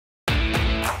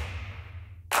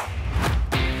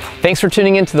Thanks for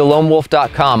tuning in to the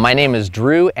loamwolf.com. My name is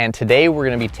Drew, and today we're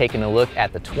going to be taking a look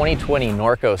at the 2020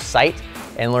 Norco Sight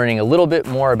and learning a little bit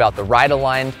more about the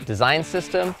ride-aligned design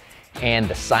system and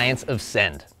the science of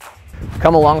send.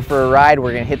 Come along for a ride.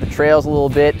 We're going to hit the trails a little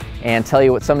bit and tell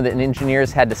you what some of the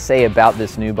engineers had to say about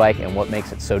this new bike and what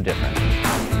makes it so different.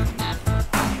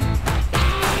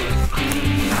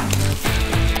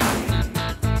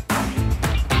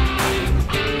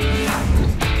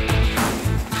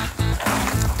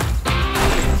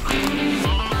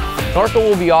 Norco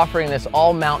will be offering this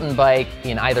all mountain bike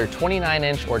in either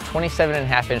 29-inch or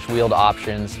 27.5-inch wheeled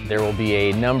options. There will be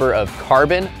a number of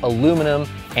carbon, aluminum,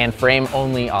 and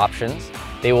frame-only options.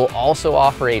 They will also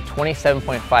offer a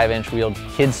 27.5-inch wheeled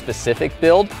kid-specific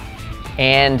build.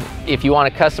 And if you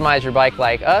want to customize your bike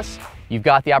like us, you've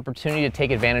got the opportunity to take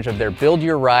advantage of their Build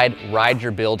Your Ride, Ride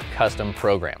Your Build custom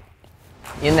program.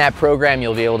 In that program,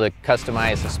 you'll be able to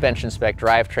customize suspension spec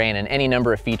drivetrain and any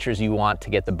number of features you want to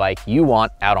get the bike you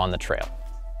want out on the trail.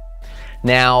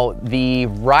 Now, the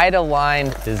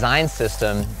ride-aligned design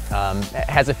system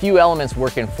has a few elements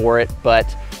working for it,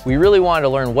 but we really wanted to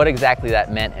learn what exactly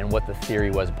that meant and what the theory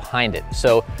was behind it.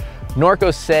 So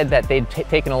Norco said that they'd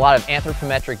taken a lot of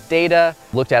anthropometric data,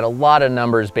 looked at a lot of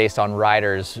numbers based on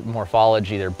riders'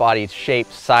 morphology, their body shape,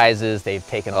 sizes. They've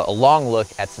taken a long look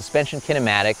at suspension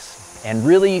kinematics and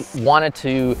really wanted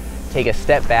to take a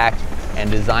step back and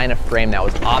design a frame that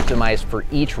was optimized for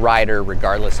each rider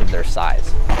regardless of their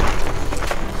size.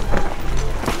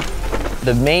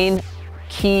 The main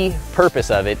key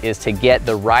purpose of it is to get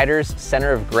the rider's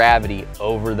center of gravity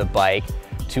over the bike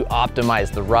to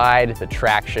optimize the ride, the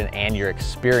traction, and your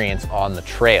experience on the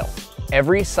trail.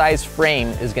 Every size frame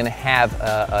is going to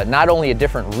have not only a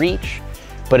different reach,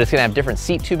 but it's gonna have different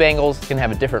seat tube angles, it's gonna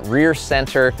have a different rear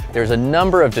center. There's a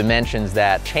number of dimensions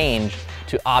that change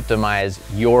to optimize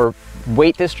your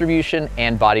weight distribution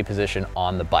and body position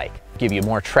on the bike. Give you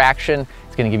more traction,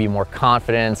 it's gonna give you more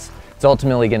confidence, it's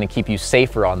ultimately gonna keep you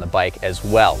safer on the bike as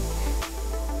well.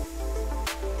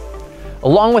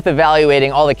 Along with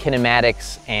evaluating all the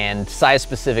kinematics and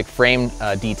size-specific frame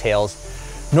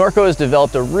details, Norco has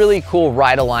developed a really cool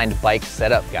ride-aligned bike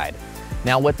setup guide.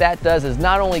 Now what that does is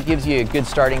not only gives you a good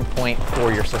starting point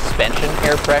for your suspension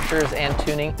air pressures and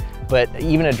tuning, but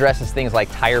even addresses things like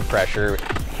tire pressure,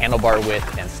 handlebar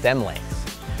width, and stem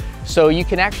lengths. So you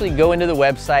can actually go into the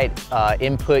website,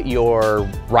 input your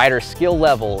rider skill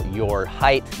level, your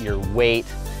height, your weight,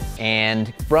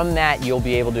 and from that you'll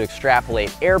be able to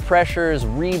extrapolate air pressures,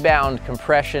 rebound,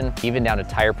 compression, even down to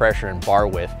tire pressure and bar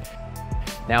width.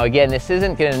 Now again, this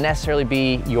isn't going to necessarily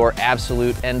be your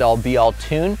absolute end-all be-all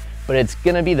tune, but it's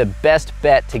gonna be the best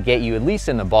bet to get you at least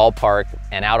in the ballpark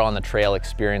and out on the trail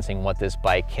experiencing what this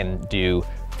bike can do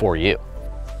for you.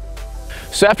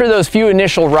 So after those few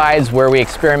initial rides where we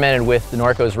experimented with the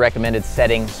Norco's recommended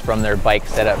settings from their bike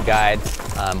setup guide,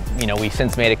 we've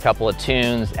since made a couple of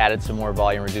tunes, added some more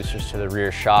volume reducers to the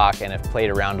rear shock, and have played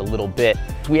around a little bit.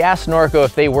 We asked Norco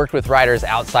if they worked with riders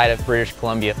outside of British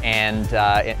Columbia, and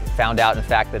found out in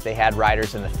fact that they had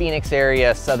riders in the Phoenix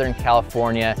area, Southern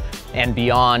California, and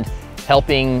beyond,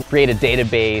 helping create a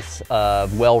database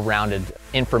of well-rounded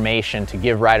information to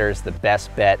give riders the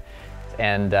best bet.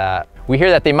 And we hear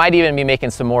that they might even be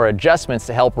making some more adjustments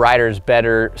to help riders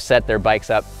better set their bikes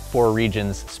up for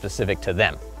regions specific to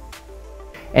them.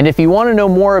 And if you want to know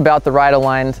more about the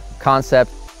ride-aligned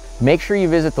concept, make sure you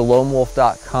visit the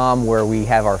loamwolf.com, where we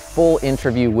have our full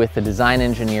interview with the design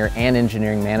engineer and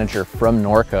engineering manager from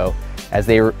Norco, as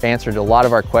they answered a lot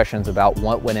of our questions about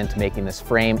what went into making this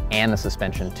frame and the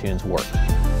suspension tunes work.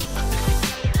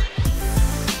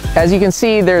 As you can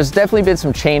see, there's definitely been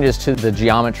some changes to the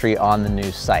geometry on the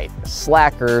new Sight.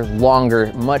 Slacker,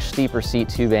 longer, much steeper seat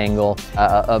tube angle,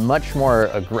 a much more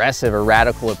aggressive or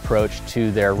radical approach to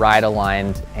their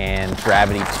ride-aligned and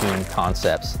gravity-tuned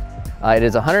concepts. It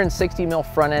is 160 mil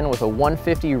front end with a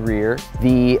 150 rear.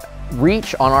 The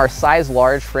reach on our size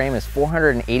large frame is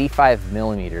 485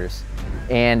 millimeters,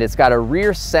 and it's got a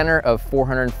rear center of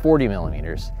 440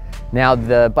 millimeters. Now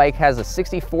the bike has a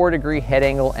 64-degree head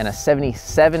angle and a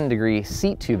 77-degree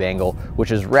seat tube angle,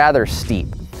 which is rather steep.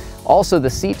 Also, the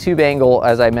seat tube angle,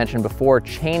 as I mentioned before,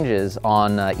 changes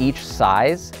on each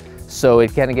size, so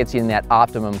it kind of gets you in that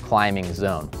optimum climbing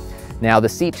zone. Now the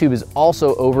seat tube is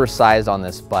also oversized on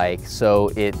this bike,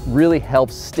 so it really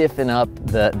helps stiffen up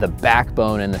the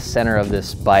backbone in the center of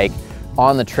this bike.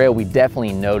 On the trail, we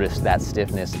definitely noticed that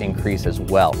stiffness increase as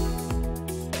well.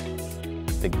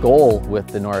 The goal with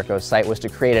the Norco Sight was to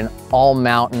create an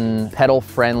all-mountain,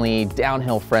 pedal-friendly,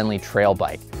 downhill-friendly trail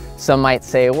bike. Some might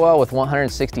say, well, with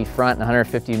 160 front and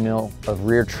 150 mil of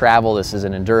rear travel, this is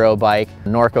an enduro bike.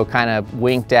 Norco kind of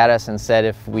winked at us and said,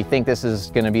 if we think this is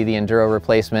going to be the enduro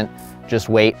replacement, just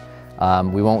wait.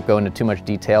 We won't go into too much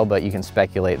detail, but you can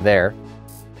speculate there.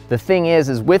 The thing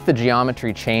is with the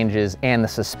geometry changes and the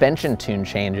suspension tune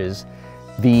changes,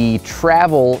 the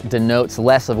travel denotes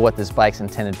less of what this bike's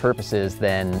intended purpose is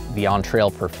than the on-trail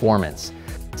performance.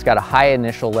 It's got a high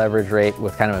initial leverage rate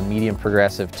with kind of a medium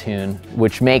progressive tune,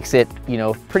 which makes it,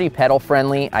 pretty pedal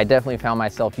friendly. I definitely found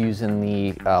myself using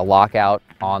the lockout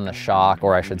on the shock,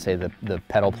 or I should say the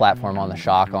pedal platform on the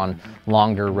shock on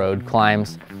longer road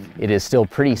climbs. It is still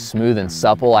pretty smooth and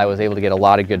supple. I was able to get a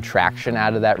lot of good traction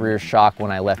out of that rear shock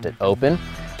when I left it open.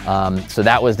 So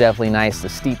that was definitely nice. The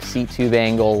steep seat tube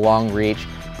angle, long reach,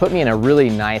 put me in a really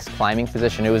nice climbing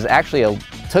position. It was actually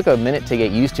took a minute to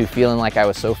get used to, feeling like I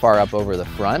was so far up over the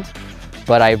front,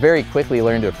 but I very quickly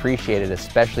learned to appreciate it,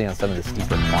 especially on some of the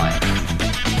steeper climbs.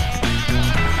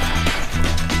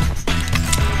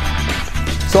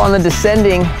 So on the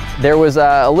descending, there was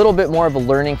a little bit more of a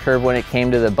learning curve when it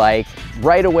came to the bike.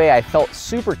 Right away, I felt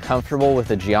super comfortable with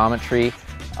the geometry.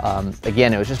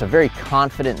 Again, it was just a very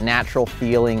confident, natural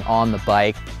feeling on the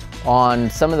bike. On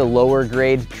some of the lower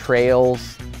grade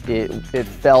trails, it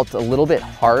felt a little bit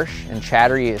harsh and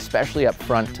chattery, especially up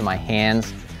front to my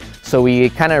hands. So we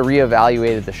kind of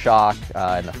reevaluated the shock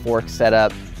and the fork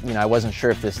setup. I wasn't sure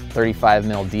if this 35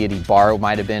 mil Deity bar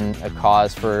might have been a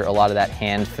cause for a lot of that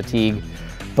hand fatigue,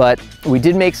 but we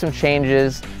did make some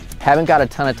changes. Haven't got a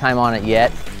ton of time on it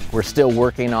yet. We're still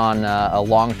working on a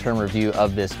long-term review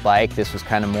of this bike. This was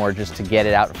kind of more just to get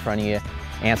it out in front of you,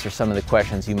 answer some of the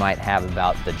questions you might have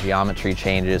about the geometry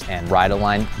changes and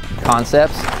ride-align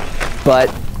concepts.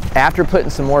 But after putting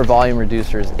some more volume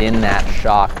reducers in that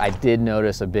shock, I did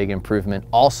notice a big improvement.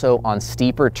 Also on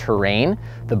steeper terrain,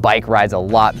 the bike rides a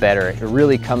lot better. It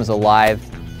really comes alive.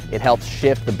 It helps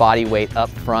shift the body weight up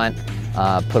front,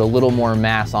 put a little more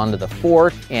mass onto the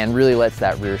fork, and really lets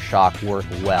that rear shock work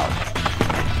well.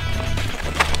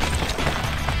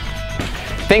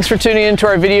 Thanks for tuning into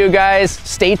our video, guys.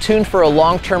 Stay tuned for a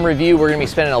long-term review. We're gonna be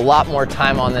spending a lot more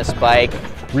time on this bike,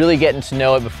 really getting to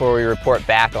know it before we report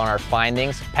back on our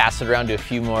findings, pass it around to a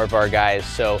few more of our guys.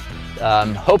 So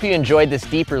hope you enjoyed this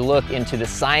deeper look into the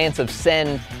science of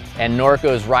Send and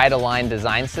Norco's ride-align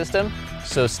design system.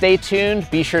 So stay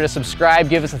tuned, be sure to subscribe,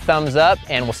 give us a thumbs up,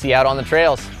 and we'll see you out on the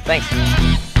trails. Thanks.